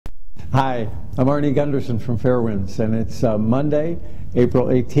Hi, I'm Arnie Gunderson from Fairwinds, and it's Monday, April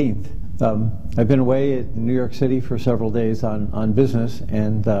 18th. I've been away in New York City for several days on business,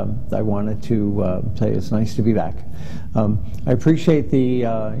 and I wanted to say it's nice to be back. I appreciate the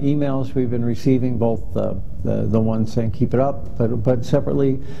emails we've been receiving, both the ones saying keep it up, but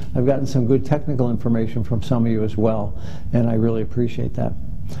separately I've gotten some good technical information from some of you as well, and I really appreciate that.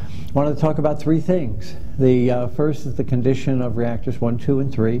 I wanted to talk about three things. The first is the condition of reactors 1, 2,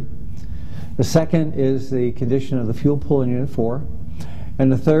 and 3. The second is the condition of the fuel pool in Unit 4. And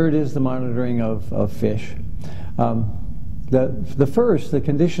the third is the monitoring of fish. The first, the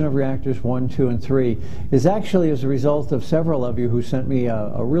condition of reactors 1, 2, and 3, is actually as a result of several of you who sent me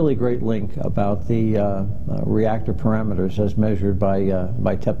a really great link about the reactor parameters as measured by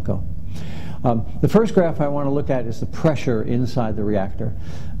TEPCO. The first graph I want to look at is the pressure inside the reactor.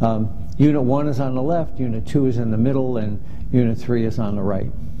 Unit 1 is on the left, Unit 2 is in the middle, and Unit 3 is on the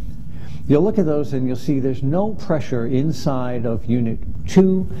right. You'll look at those and you'll see there's no pressure inside of Unit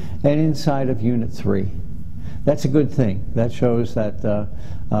 2 and inside of Unit 3. That's a good thing. That shows that the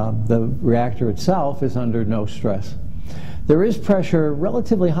reactor itself is under no stress. There is pressure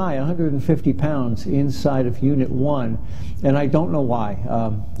relatively high, 150 pounds, inside of Unit 1, and I don't know why.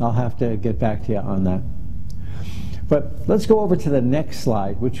 I'll have to get back to you on that. But let's go over to the next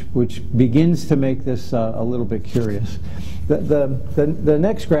slide, which begins to make this a little bit curious. The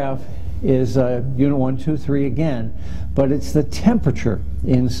next graph is Unit 1, 2, 3 again, but it's the temperature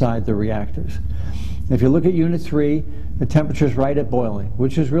inside the reactors. If you look at Unit 3, the temperature is right at boiling,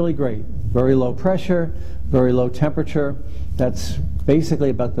 which is really great. Very low pressure, very low temperature. That's basically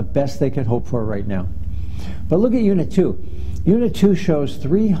about the best they could hope for right now. But look at Unit 2. Unit 2 shows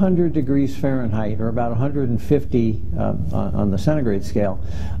 300 degrees Fahrenheit, or about 150 on the centigrade scale,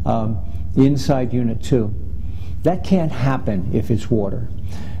 inside Unit 2. That can't happen if it's water.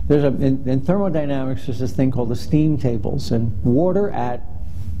 In thermodynamics, there's this thing called the steam tables, and water at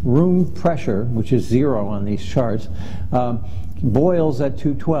room pressure, which is 0 on these charts, boils at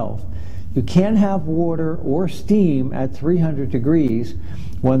 212. You can't have water or steam at 300 degrees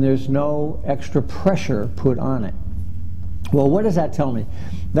when there's no extra pressure put on it. Well, what does that tell me?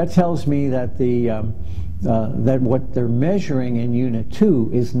 That tells me that that what they're measuring in Unit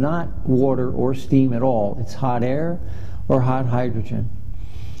 2 is not water or steam at all. It's hot air or hot hydrogen.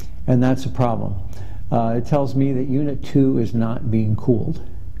 And that's a problem. It tells me that Unit 2 is not being cooled.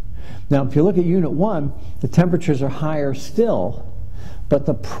 Now, if you look at Unit 1, the temperatures are higher still, but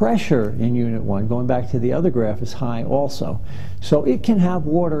the pressure in Unit 1, going back to the other graph, is high also. So it can have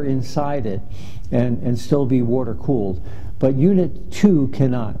water inside it and still be water cooled, but Unit 2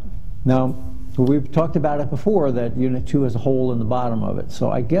 cannot. Now, we've talked about it before that Unit 2 has a hole in the bottom of it, so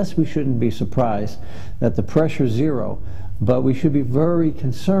I guess we shouldn't be surprised that the pressure is 0. But we should be very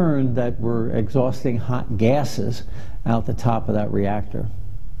concerned that we're exhausting hot gases out the top of that reactor.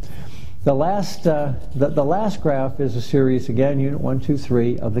 The last graph is a series, again, Unit 1, 2,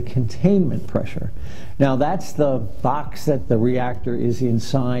 3, of the containment pressure. Now that's the box that the reactor is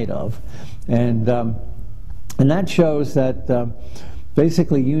inside of. And that shows that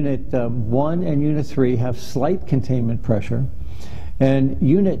basically Unit 1 and Unit 3 have slight containment pressure, and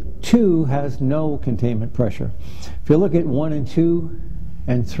Unit 2 has no containment pressure. If you look at 1 and 2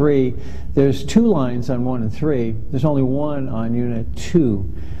 and 3, there's 2 lines on 1 and 3. There's only 1 on Unit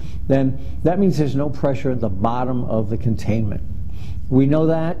 2. Then that means there's no pressure at the bottom of the containment. We know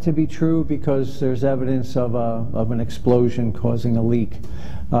that to be true because there's evidence of an explosion causing a leak.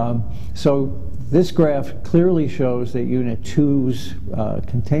 So this graph clearly shows that Unit 2's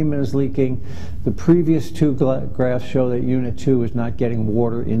containment is leaking. The previous 2 graphs show that Unit 2 is not getting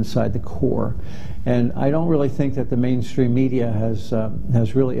water inside the core. And I don't really think that the mainstream media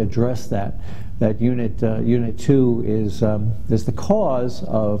has really addressed that Unit 2 is the cause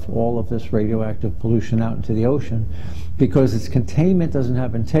of all of this radioactive pollution out into the ocean, because its containment doesn't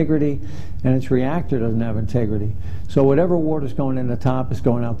have integrity and its reactor doesn't have integrity. So whatever water is going in the top is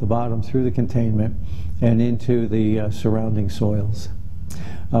going out the bottom through the containment and into the surrounding soils.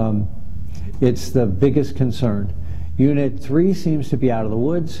 It's the biggest concern. Unit 3 seems to be out of the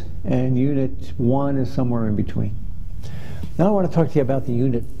woods, and Unit 1 is somewhere in between. Now I want to talk to you about the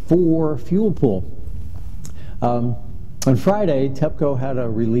Unit 4 fuel pool. On Friday, TEPCO had a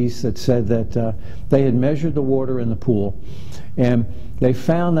release that said that they had measured the water in the pool, and they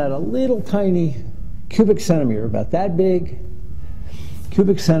found that a little tiny cubic centimeter, about that big,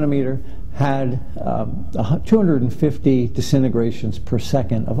 cubic centimeter, had 250 disintegrations per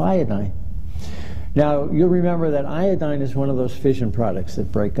second of iodine. Now, you'll remember that iodine is one of those fission products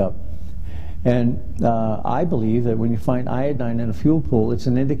that break up. And I believe that when you find iodine in a fuel pool, it's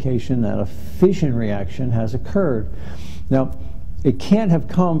an indication that a fission reaction has occurred. Now, it can't have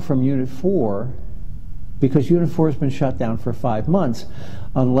come from Unit 4 because Unit 4 has been shut down for 5 months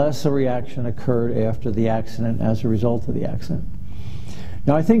unless a reaction occurred after the accident as a result of the accident.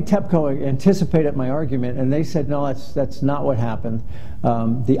 Now, I think TEPCO anticipated my argument, and they said, no, that's not what happened.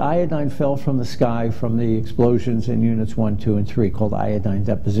 The iodine fell from the sky from the explosions in Units 1, 2, and 3, called iodine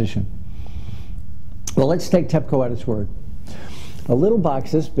deposition. Well, let's take TEPCO at its word. A little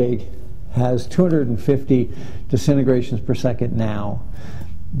box this big has 250 disintegrations per second now,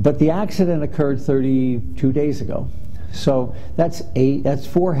 but the accident occurred 32 days ago. So that's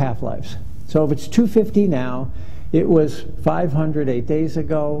 4 half-lives. So if it's 250 now, it was 500 8 days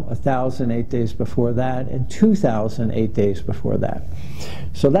ago, 1,000 8 days before that, and 2,000 8 days before that.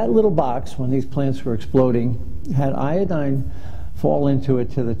 So that little box, when these plants were exploding, had iodine fall into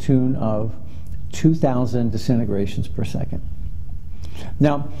it to the tune of 2,000 disintegrations per second.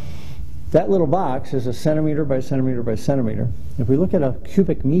 Now, that little box is a centimeter by centimeter by centimeter. If we look at a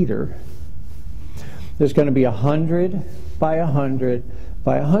cubic meter, there's going to be 100 by 100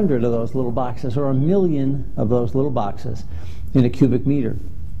 by 100 of those little boxes, or 1,000,000 of those little boxes in a cubic meter.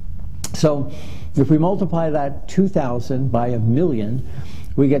 So if we multiply that 2,000 by 1,000,000,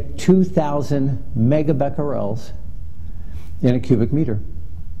 we get 2,000 megabecquerels in a cubic meter.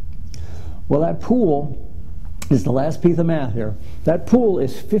 Well, that pool is the last piece of math here. That pool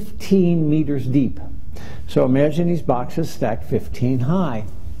is 15 meters deep. So imagine these boxes stacked 15 high.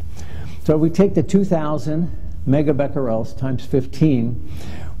 So if we take the 2,000 megabecquerels times 15,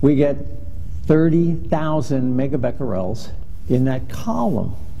 we get 30,000 megabecquerels in that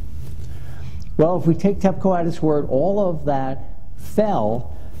column. Well, if we take TEPCO at its word, all of that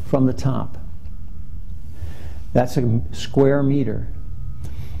fell from the top. That's a square meter.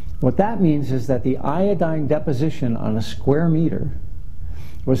 What that means is that the iodine deposition on a square meter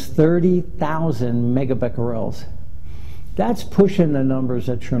was 30,000 megabecquerels. That's pushing the numbers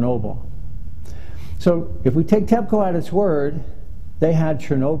at Chernobyl. So if we take TEPCO at its word, they had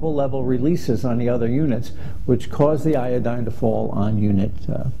Chernobyl level releases on the other units, which caused the iodine to fall on unit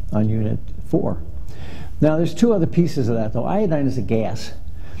 4. Now there's 2 other pieces of that though. Iodine is a gas.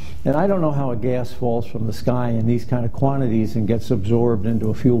 And I don't know how a gas falls from the sky in these kind of quantities and gets absorbed into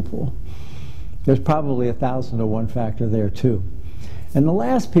a fuel pool. There's probably 1,000 to 1 factor there too. And the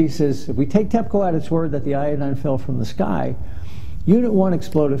last piece is, if we take TEPCO at its word that the iodine fell from the sky, Unit 1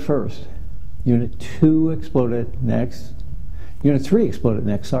 exploded first. Unit 2 exploded next. Unit 3 exploded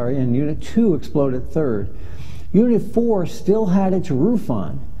next, sorry, and Unit 2 exploded third. Unit 4 still had its roof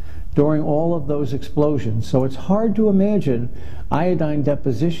on during all of those explosions. So it's hard to imagine iodine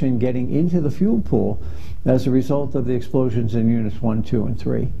deposition getting into the fuel pool as a result of the explosions in Units 1, 2, and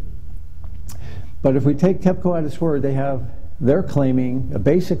 3. But if we take TEPCO at its word, they're claiming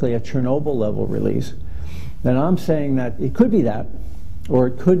basically a Chernobyl level release. Then I'm saying that it could be that, or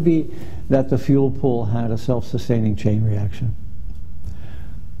it could be that the fuel pool had a self-sustaining chain reaction.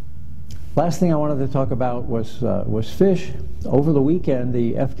 Last thing I wanted to talk about was fish. Over the weekend,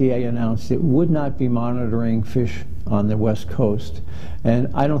 the FDA announced it would not be monitoring fish on the West Coast, and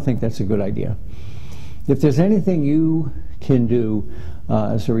I don't think that's a good idea. If there's anything you can do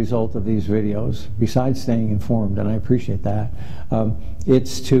as a result of these videos, besides staying informed, and I appreciate that,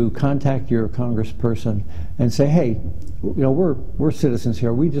 it's to contact your congressperson and say, hey, you know, we're citizens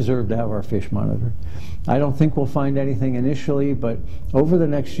here. We deserve to have our fish monitored. I don't think we'll find anything initially, but over the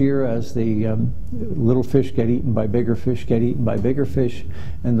next year, as the little fish get eaten by bigger fish,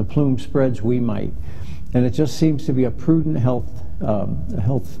 and the plume spreads, we might. And it just seems to be a prudent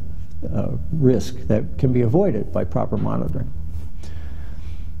health risk that can be avoided by proper monitoring.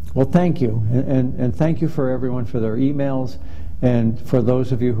 Well, thank you, and thank you for everyone for their emails, and for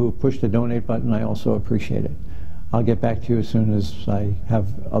those of you who pushed the donate button, I also appreciate it. I'll get back to you as soon as I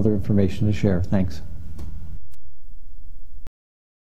have other information to share. Thanks.